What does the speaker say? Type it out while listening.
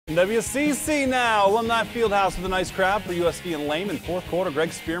WCC now. Alumni Fieldhouse with a nice crowd for USV and Lehman. Fourth quarter,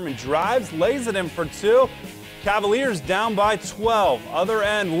 Greg Spearman drives, lays it in for two. Cavaliers down by 12. Other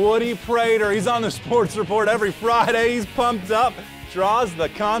end, Woody Prater. He's on the Sports Report every Friday. He's pumped up. Draws the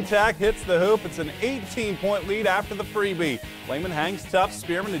contact, hits the hoop. It's an 18-point lead after the freebie. Lehman hangs tough.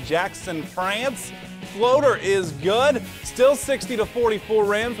 Spearman to Jackson, France. Floater is good. Still 60-44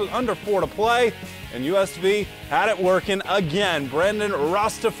 Rams with under 4 to play. And USV had it working again. Brendan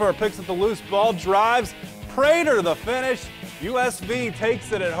Rustifer picks up the loose ball, drives. Prater the finish. USV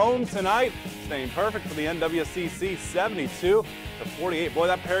takes it at home tonight. Staying perfect for the NWCC 72-48. Boy,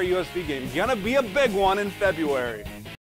 that Perry USV game gonna be a big one in February.